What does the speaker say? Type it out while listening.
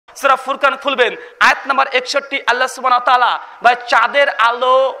সূরা ফুরকান খুলবেন, আয়াত নাম্বার 61, আল্লাহ সুবহানাহু ওয়া তাআলা ভাই চাঁদের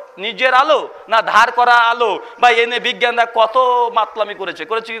আলো নিজের আলো না ধার করা আলো, বা এনে বিজ্ঞানরা কত মাতলামি করেছে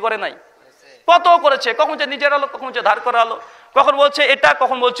কি করে নাই, কত করেছে। কখন যে নিজের আলো, কখন যে ধার করা আলো, কখন বলছে এটা,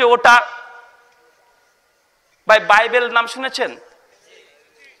 কখন বলছে ওটা। ভাই বাইবেল নাম শুনেছেন?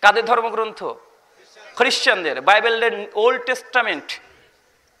 কাদের ধর্মগ্রন্থ? খ্রিস্টানদের। বাইবেলের ওল্ড টেস্টামেন্ট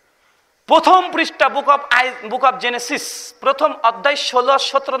প্রথম পৃষ্ঠা, বুক অফ জেনেসিস প্রথম অধ্যায়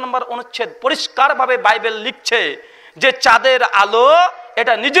 16-17 নম্বর অনুচ্ছেদ পরিষ্কার ভাবে বাইবেল লিখছে যে চাঁদের আলো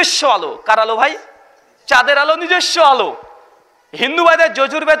এটা নিজস্ব আলো। কার আলো ভাই? চাঁদের আলো নিজস্ব আলো। হিন্দু ভাইদের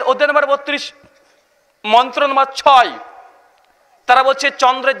যজুর্বেদ অধ্যায় নম্বর 32 মন্ত্র নম্বর 6 তারা বলছে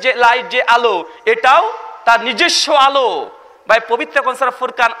চন্দ্রের যে লাইট, যে আলো, এটাও তার নিজস্ব আলো। ভাই পবিত্র সূরা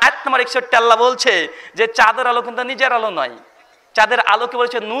ফুরকান আয়াত নম্বর 61 আল্লাহ বলছে যে চাঁদের আলো কিন্তু নিজের আলো নয়। চাঁদের আলোকে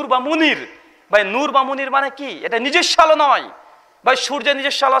বলছে নূর বা মুনির। ভাই নূর বা মুনির মানে কি? এটা নিজস্ব আলো নয়। ভাই সূর্যের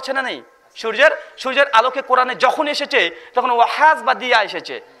নিজস্ব আলো আছে না নেই? সূর্যের আলোকে কোরআনে যখন এসেছে তখন ওয়াহাজ বা দিয়া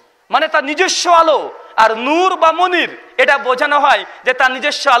এসেছে, মানে তার নিজস্ব আলো। আর নূর বা মুনির এটা বোঝানো হয় যে তার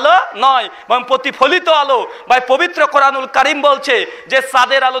নিজস্ব আলো নয়, বরং প্রতিফলিত আলো। ভাই পবিত্র কোরআনুল কারীম বলছে যে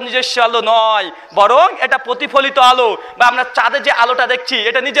চাঁদের আলো নিজস্ব আলো নয়, বরং এটা প্রতিফলিত আলো। বা আমরা চাঁদে যে আলোটা দেখছি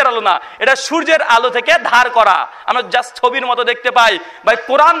এটা নিজের আলো না, এটা সূর্যের আলো থেকে ধার করা। আমরা জাস্ট ছবির মতো দেখতে পাই। ভাই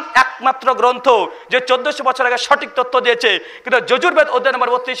কোরআন একমাত্র গ্রন্থ যে 1400 বছর আগে সঠিক তথ্য দিয়েছে, কিন্তু যজুর্বেদ অধ্যায়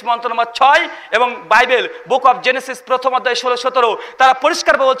নম্বর 32 মন্ত্র নম্বর 6 এবং বাইবেল বুক অফ জেনেসিস প্রথম অধ্যায় 16-17 তারা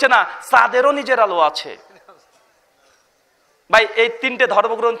পরিষ্কার বলছে না চাঁদেরও নিজের আলো আছে। ভাই এই তিনটে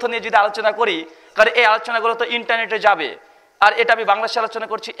ধর্মগ্রন্থ নিয়ে যদি আলোচনা করি, কারণ এই আলোচনাগুলো তো ইন্টারনেটে যাবে, আর এটা আমি বাংলাদেশে আলোচনা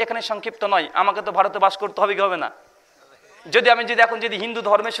করছি, এখানে সংক্ষিপ্ত নয়। আমাকে তো ভারতে বাস করতে হবে কি হবে না? যদি এখন হিন্দু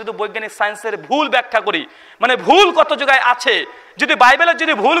ধর্মে শুধু বৈজ্ঞানিক সায়েন্সের ভুল ব্যাখ্যা করি, মানে ভুল কত জায়গায় আছে, যদি বাইবেলের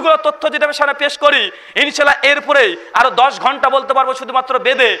যদি ভুলগুলো তথ্য যদি আমি সামনে পেশ করি, ইনশাআল্লাহ এরপরে আরো 10 ঘন্টা বলতে পারবো শুধুমাত্র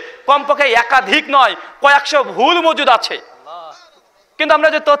বেদে কমপক্ষে একাধিক নয় কয়েকশো ভুল মজুদ আছে। কিন্তু আমরা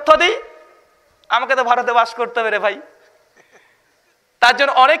যে তথ্য দিই, আমাকে তো ভারতে বাস করতে হবে রে ভাই। তার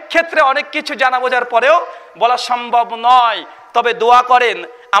জন্য অনেক ক্ষেত্রে অনেক কিছু জানা বোঝার পরেও বলা সম্ভব নয়। তবে দোয়া করেন,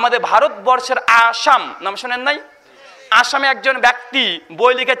 আমাদের ভারতবর্ষের আসাম নাম শোনেন নাই? আসামে একজন ব্যক্তি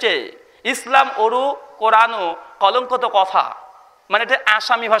বই লিখেছে, ইসলাম ওরু কোরআনও কলঙ্কিত কথা, মানে এটা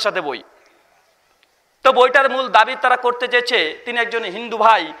আসামি ভাষাতে বই। তো বইটার মূল দাবি তারা করতে চেয়েছে, তিনি একজন হিন্দু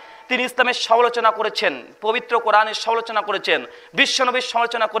ভাই, তিনি ইসলামের সমালোচনা করেছেন, পবিত্র কোরআনের সমালোচনা করেছেন, বিশ্বনবীর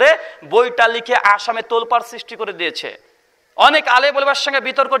সমালোচনা করে বইটা লিখে আসামে তোলপাড় সৃষ্টি করে দিয়েছে। অনেক আলেম ওলামার সঙ্গে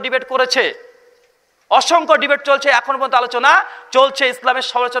বিতর্ক ডিবেট করেছে, অসংখ্য ডিবেট চলছে, এখন পর্যন্ত আলোচনা চলছে। ইসলামের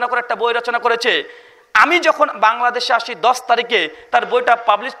সমালোচনা করে একটা বই রচনা করেছে। আমি যখন বাংলাদেশে আসি 10 তারিখে, তার বইটা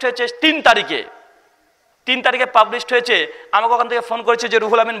পাবলিশ হয়েছে 3 তারিখে পাবলিশ হয়েছে। আমাকে ওখান থেকে ফোন করেছে যে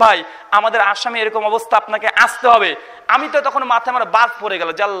রুহুল আমিন ভাই, আমাদের আসামে এরকম অবস্থা, আপনাকে আসতে হবে। আমি তো তখন মাথায় আমার বাদ পড়ে গেল,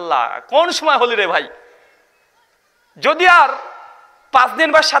 জাল্লা কোন সময় হলি রে ভাই। যদি আর 5 দিন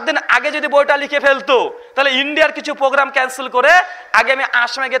বা 7 দিন আগে যদি বইটা লিখে ফেলতো, তাহলে ইন্ডিয়ার কিছু প্রোগ্রাম ক্যান্সেল করে আগে আমি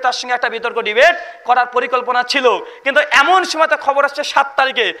আসামে গিয়ে তার সঙ্গে একটা বিতর্ক ডিবেট করার পরিকল্পনা ছিল। কিন্তু এমন সময় তো খবর আসছে 7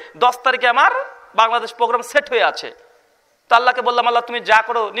 তারিখে, 10 তারিখে আমার বাংলাদেশ প্রোগ্রাম সেট হয়ে আছে। তো আল্লাহকে বললাম, আল্লাহ তুমি যা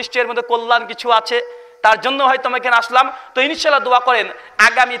করো নিশ্চয়ের মধ্যে কল্যাণ কিছু আছে, তার জন্য হয়তো আমি এখানে আসলাম। তো ইনশাআল্লাহ দোয়া করেন,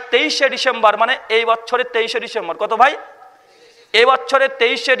 আগামী 23শে ডিসেম্বর, মানে এই বছরের 23শে ডিসেম্বর, কত ভাই? এই বছরের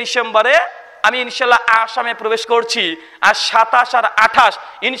 23শে ডিসেম্বরে আমি ইনশাআল্লাহ আসামে প্রবেশ করছি। আর 27 আর 28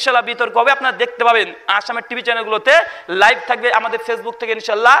 ইনশাআল্লাহ বিতর্ক হবে, আপনারা দেখতে পাবেন। আসামের টিভি চ্যানেলগুলোতে লাইভ থাকবে, আমাদের ফেসবুক থেকে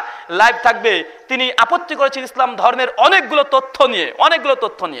ইনশাআল্লাহ লাইভ থাকবে। তিনি আপত্তি করেছেন ইসলাম ধর্মের অনেকগুলো তথ্য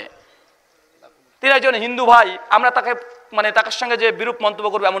নিয়ে। তিনি একজন হিন্দু ভাই, আমরা তাকে তার সঙ্গে যে বিরূপ মন্তব্য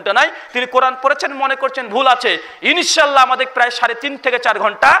করবো এমনটা নাই। তিনি কোরআন পড়েছেন, মনে করছেন ভুল আছে। ইনশাআল্লাহ আমাদের প্রায় 3.5 থেকে 4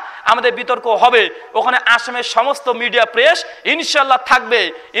 ঘন্টা আমাদের বিতর্ক হবে। ওখানে আসামের সমস্ত মিডিয়া প্রেস ইনশাআল্লাহ থাকবে।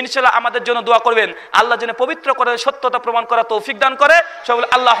 ইনশাআল্লাহ আমাদের জন্য দোয়া করবেন, আল্লাহ যেন পবিত্র করে সত্যতা প্রমাণ করা তৌফিক দান করে। সকলে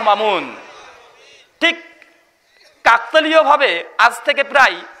আল্লাহুম্মা আমিন। ঠিক কাকতালীয় ভাবে আজ থেকে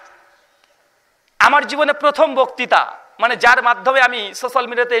প্রায় আমার জীবনে প্রথম বক্তৃতা, যার মাধ্যমে আমি সোশ্যাল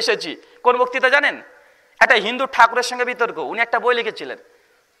মিডিয়াতে এসেছি, কোন বক্তৃতা জানেন? একটা হিন্দু ঠাকুরের সঙ্গে বিতর্ক। উনি একটা বই লিখেছিলেন,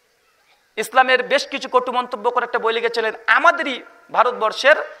 ইসলামের বেশ কিছু কটু মন্তব্য করে একটা বই লিখেছিলেন। আমাদেরই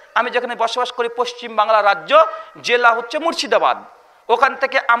ভারতবর্ষের, আমি যেখানে বসবাস করি পশ্চিম বাংলা রাজ্য, জেলা হচ্ছে মুর্শিদাবাদ। ওখান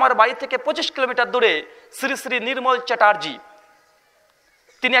থেকে আমার বাড়ি থেকে 25 কিলোমিটার দূরে শ্রী শ্রী নির্মল চ্যাটার্জি,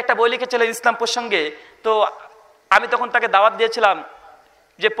 তিনি একটা বই লিখেছিলেন ইসলাম প্রসঙ্গে। তো আমি তখন তাকে দাওয়াত দিয়েছিলাম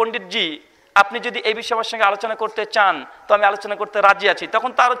যে পণ্ডিতজি, আপনি যদি এই বিষয়ে আমার সঙ্গে আলোচনা করতে চান তো আমি আলোচনা করতে রাজি আছি। তখন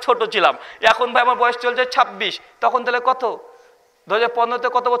তো আরো ছোট ছিলাম, এখন ভাই আমার বয়স চলছে 26। তখন তাহলে কত, 2015-তে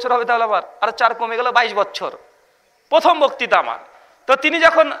কত বছর হবে তাহলে? আমার আরো 4 কমে গেল, 22 বছর। প্রথম বক্তৃতা আমার। তো তিনি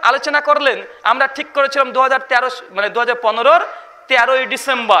যখন আলোচনা করলেন, আমরা ঠিক করেছিলাম 2015-র 13ই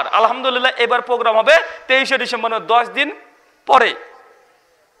ডিসেম্বর। আলহামদুলিল্লাহ এবার প্রোগ্রাম হবে 23শে ডিসেম্বর, 10 দিন পরে।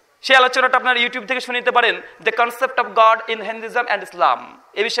 সেই আলোচনাটা আপনারা ইউটিউব থেকে শুনে নিতে পারেন, the concept of god in Hinduism and ইসলাম।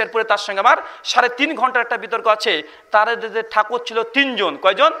 এই বিষয়ের পরে তার সঙ্গে আমার 3.5 ঘন্টার একটা বিতর্ক আছে। তার ঠাকুর ছিল 3 জন।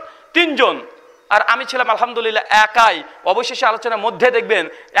 কয়জন? 3 জন। আর আমি ছিলাম আলহামদুলিল্লাহ একাই। অবশেষে আলোচনার মধ্যে দেখবেন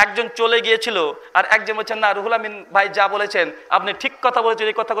একজন চলে গিয়েছিল, আর একজন বলছেন না রুহুল আমিন ভাই যা বলেছেন আপনি ঠিক কথা বলেছেন,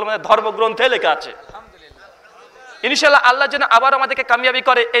 এই কথাগুলো মানে ধর্মগ্রন্থে লেখা আছে। ইনশাআল্লাহ আল্লাহ যেন আবার আমাদেরকে কামিয়াবি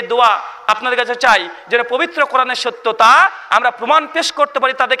করে, এই দোয়া আপনাদের কাছে চাই, যেন পবিত্র কোরআনের সত্যতা আমরা প্রমাণ পেশ করতে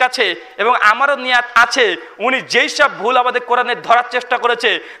পারি তাদের কাছে। এবং আমারও নিয়াত আছে, উনি যেই সব ভুল আমাদের কোরআনে ধরার চেষ্টা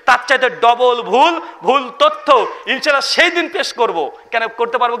করেছে তার চাইতে ডবল ভুল তথ্য ইনশাআল্লাহ সেই দিন পেশ করব। কেন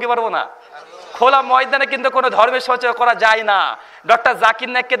করতে পারবো কি পারবো না? খোলা ময়দানে কিন্তু কোনো ধর্মের সমালোচনা করা যায় না। ডক্টর জাকির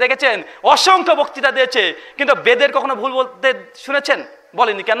নায়েককে দেখেছেন, অসংখ্য বক্তৃতা দিয়েছে, কিন্তু বেদের কখনো ভুল বলতে শুনেছেন?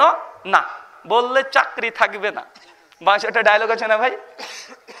 বলেনি। কেন না? বললে চাকরি থাকবে না। বাস একটা ডায়লগ আছে না ভাই,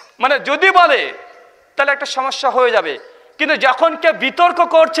 মানে যদি বলে তাহলে একটা সমস্যা হয়ে যাবে। কিন্তু যখন কেউ বিতর্ক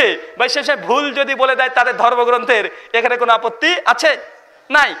করছে ভাই, সে ভুল যদি বলে দেয় তাদের ধর্মগ্রন্থের, এখানে কোনো আপত্তি আছে?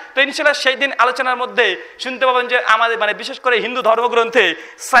 নাই। তো ইনশাআল্লাহ সেই দিন আলোচনার মধ্যে শুনতে পাবেন যে আমাদের মানে বিশেষ করে হিন্দু ধর্মগ্রন্থে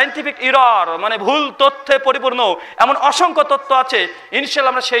সায়েন্টিফিক এরর মানে ভুল তথ্যে পরিপূর্ণ এমন অসংখ্য তথ্য আছে।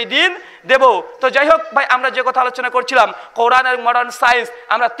 ইনশাআল্লাহ আমরা সেই দিন দেব। তো যাই হোক ভাই, আমরা যে কথা আলোচনা করছিলাম কোরআন আর মডার্ন সায়েন্স,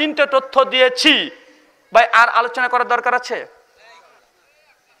 আমরা 3টে তথ্য দিয়েছি ভাই। আর আলোচনা করার দরকার আছে?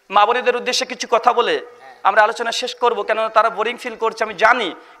 মা বোনেদের উদ্দেশ্যে কিছু কথা বলে আমরা আলোচনা শেষ করব, কেননা তারা বোরিং ফিল করছে আমি জানি।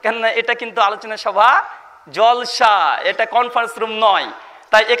 কেননা এটা কিন্তু আলোচনা সভা, জলসা, এটা কনফারেন্স রুম নয়।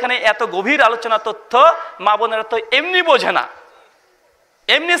 তাই এখানে এত গভীর আলোচনা তথ্য মা বোনেরা তো এমনি বোঝে না,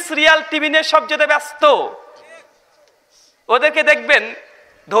 এমনি সিরিয়াল টিভি নিয়ে সবচেয়ে ব্যস্ত। ওদেরকে দেখবেন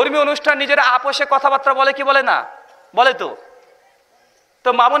ধর্মীয় অনুষ্ঠান নিজেরা আপোষে কথাবার্তা বলে কি বলে না? বলে তো। তো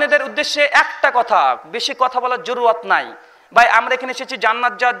মা বোনেদের উদ্দেশ্যে একটা কথা, বেশি কথা বলার জরুরত নাই ভাই। আমরা এখানে এসেছি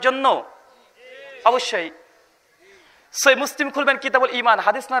জান্নাত যাওয়ার জন্য। অবশ্যই সহিহ মুসলিম খুলবেন, কিতাবুল ঈমান,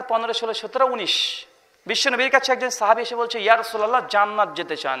 হাদিস নাম্বার 15, 16, 17, 19। বিশ্বনবীর কাছে একজন সাহাবী এসে বলছে, ইয়া রাসূলুল্লাহ জান্নাত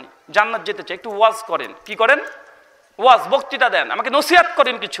যেতে চান, জান্নাত যেতে চাই, একটু ওয়াজ করেন। কি করেন? ওয়াজ, বক্তৃতা দেন, আমাকে নসিহত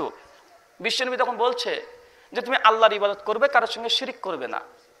করেন কিছু। বিশ্বনবী তখন বলছে যে তুমি আল্লাহর ইবাদত করবে, কারোর সঙ্গে শিরিক করবে না।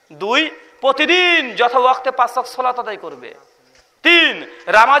 2, প্রতিদিন যথা ওয়াক্তে 5 ওয়াক্ত সালাত আদায় করবে। 3,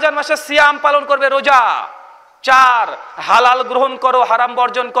 রমজান মাসে সিয়াম পালন করবে, রোজা। 4, হালাল গ্রহণ করো, হারাম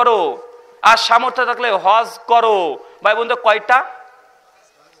বর্জন করো। আর সামর্থ্য থাকলে হজ করো। ভাই বন্ধু কয়টা?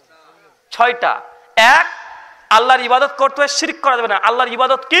 6টা। 1, আল্লাহর ইবাদত করতে হবে, শিরক করা যাবে না। আল্লাহর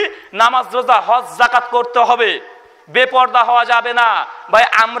ইবাদত কি? নামাজ, রোজা, হজ, যাকাত করতে হবে, বেপরদা হওয়া যাবে না। ভাই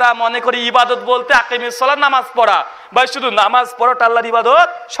আমরা মনে করি ইবাদত বলতে আকিমিস সালাত, নামাজ পড়া। ভাই শুধু নামাজ পড়াটা আল্লাহর ইবাদত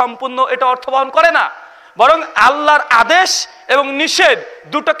সম্পূর্ণ এটা অর্থ বহন করে না, বরং আল্লাহর আদেশ এবং নিষেধ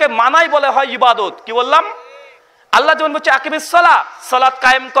দুটোকে মানাই বলে হয় ইবাদত। কি বললাম? আল্লাহ যেমন বলছে আকিমিস সালাত, সালাত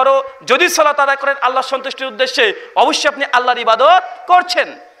কায়েম করো। যদি সালাত আদায় করেন আল্লাহ সন্তুষ্টির উদ্দেশ্যে, অবশ্যই আপনি আল্লাহর ইবাদত করছেন।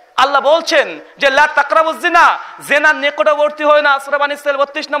 আল্লাহ বলছেন যে লা তাকরাবুজ জিনা, জিনার নিকটবর্তী হয় না, সূরা বানী ইসরাঈল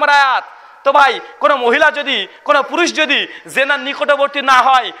 32 নম্বর আয়াত। তো ভাই কোন মহিলা যদি, কোন পুরুষ যদি জিনার নিকটবর্তী না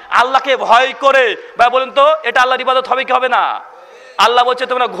হয়, আল্লাহকে ভয় করে, ভাই বলেন তো এটা আল্লাহর ইবাদত হবে কি হবে না? আল্লাহ বলছে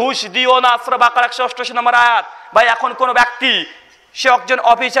তোমরা ঘুষ দিও না, সূরা বাকারা 188 নম্বর আয়াত। ভাই এখন কোন ব্যক্তি, সে একজন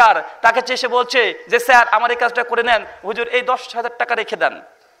অফিসার, তাকে চেয়ে বলছে যে স্যার আমার এই কাজটা করে নেন, হুজুর এই 10,000 টাকা রেখে দেন।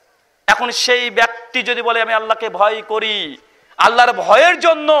 এখন সেই ব্যক্তি যদি বলে আমি আল্লাহকে ভয় করি, আল্লাহর ভয়ের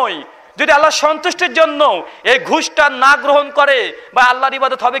জন্যই, যদি আল্লাহ সন্তুষ্টির জন্য এই ঘুষটা না গ্রহণ করে, বা আল্লাহর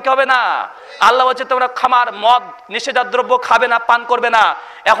ইবাদত হবে কি হবে না? আল্লাহ বলছে তোমরা খামার, মদ, নিষেধাজ্ঞ দ্রব্য খাবে না, পান করবে না।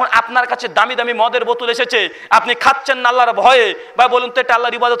 এখন আপনার কাছে দামি দামি মদের বোতল এসেছে, আপনি খাচ্ছেন না আল্লাহর ভয়ে, বা বলুন তো এটা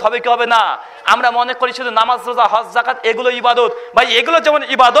আল্লাহর ইবাদত হবে কি হবে না? আমরা মনে করি শুধু নামাজ, রোজা, হজ, যাকাত এগুলো ইবাদত। ভাই এগুলো যেমন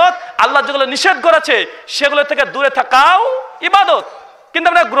ইবাদত, আল্লাহ যেগুলো নিষেধ করেছে সেগুলো থেকে দূরে থাকাও ইবাদত। কিন্তু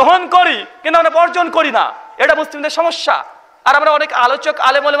আমরা গ্রহণ করি, কিন্তু আমরা বর্জন করি না। এটা মুসলিমদের সমস্যা। আর আমরা অনেক আলোচক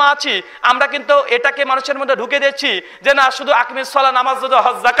আলেম ওলামা আছি, আমরা কিন্তু এটাকে মানুষের মধ্যে ঢুকে দিয়েছি যে না শুধু আকিমিস সালাত, নামাজ, রোজা,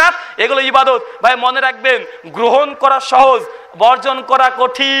 হজ, যাকাত এগুলো ইবাদত। ভাই মনে রাখবেন, গ্রহণ করা সহজ, বর্জন করা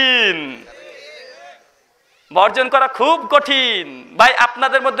কঠিন। বর্জন করা খুব কঠিন। ভাই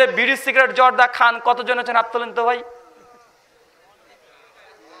আপনাদের মধ্যে বিড়ি, সিগারেট, জর্দা খান কতজন আছেন? হাত তোলেন তো ভাই,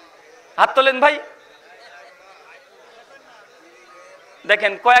 হাত তোলেন ভাই।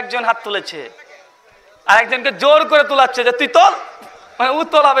 দেখেন কয়েকজন হাত তুলেছে, আর একজনকে জোর করে তোলাচ্ছে যে তুই তোল, মানে ও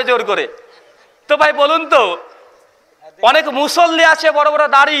তোলাবে জোর করে। তো ভাই বলুন তো, অনেক মুসল্লি আছে বড় বড়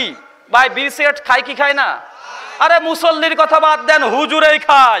দাড়ি, ভাই বিড়ি সিগারেট খায় কি খায় না? আরে মুসল্লির কথা বাদ দেন, হুজুরেই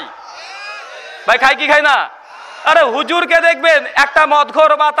খায়। ভাই খায় কি খায় না? আরে হুজুরকে দেখবেন একটা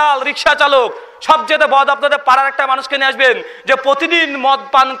মদখোর, মাতাল, রিক্সা চালক, সবচেয়ে বদ আপনাদের পাড়ার একটা মানুষকে নিয়ে আসবেন যে প্রতিদিন মদ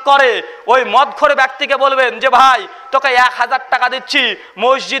পান করে, ওই মদখোর ব্যক্তিকে বলবেন যে ভাই তোকে 1000 টাকা দিচ্ছি,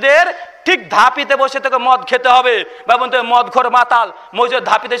 মসজিদের ঠিক ধাপিতে বসে তোকে মদ খেতে হবে। বাবুন তো মদখোর মাতাল মসজিদের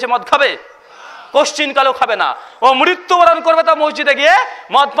ধাপিতে এসে মদ খাবে? কোশ্চিন কালেও খাবে না। ও মৃত্যুবরণ করবে তো মসজিদে গিয়ে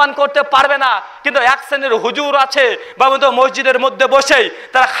মদ পান করতে পারবে না। কিন্তু এক শ্রেণীর হুজুর আছে বাবু তো মসজিদের মধ্যে বসেই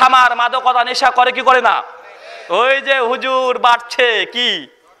তারা খামার মাদকতা নেশা করে কি করে না? ওই যে হুজুর বাড়ছে কি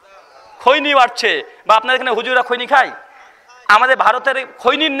খৈনি বাড়ছে, বা আপনার এখানে হুজুরা খৈনি খায়? আমাদের ভারতের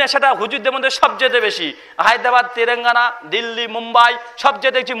খৈনির নেশাটা হুজুরদের মধ্যে সবচেয়ে বেশি। হায়দ্রাবাদ, তেলেঙ্গানা, দিল্লি, মুম্বাই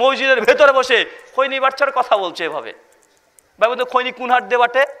সবচেয়ে দেখছি মসজিদের ভেতরে বসে খৈনি বাচ্চার কথা বলছে এভাবে। বাবু তো খৈনি কোন হাত দিয়ে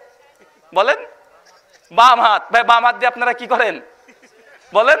বাটে বলেন? বাম হাত। ভাই বাম হাত দিয়ে আপনারা কি করেন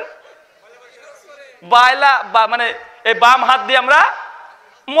বলেন? বায়লা বা মানে এই বাম হাত দিয়ে আমরা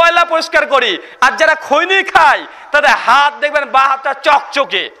ময়লা পরিষ্কার করি। আর যারা খৈনি খায় তাদের হাত দেখবেন বা হাতটা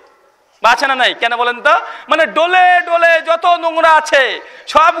চকচকে, আছে না নাই? কেন বলেন তো? মানে ডোলে ডোলে যত নোংরা আছে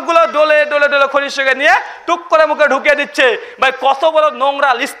সবগুলো ডোলে ডোলে ডোলে খনির সঙ্গে নিয়ে টুক করে মুখে ঢুকিয়ে দিচ্ছে। ভাই কত বড় নোংরা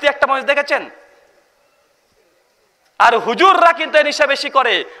লিস্টি একটা মানুষ দেখেছেন? আর হুজুররা কিন্তু এই নেশা বেশি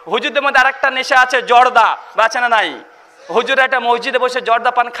করে। হুজুরদের মধ্যে আরেকটা নেশা আছে জর্দা, আছে না নাই? হুজুর একটা মসজিদে বসে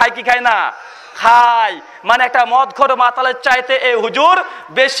জর্দা পান খায় কি খায় না? খায়। মানে একটা মদখোর মাতালের চাইতে এই হুজুর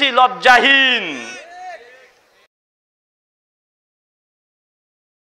বেশি লজ্জাহীন।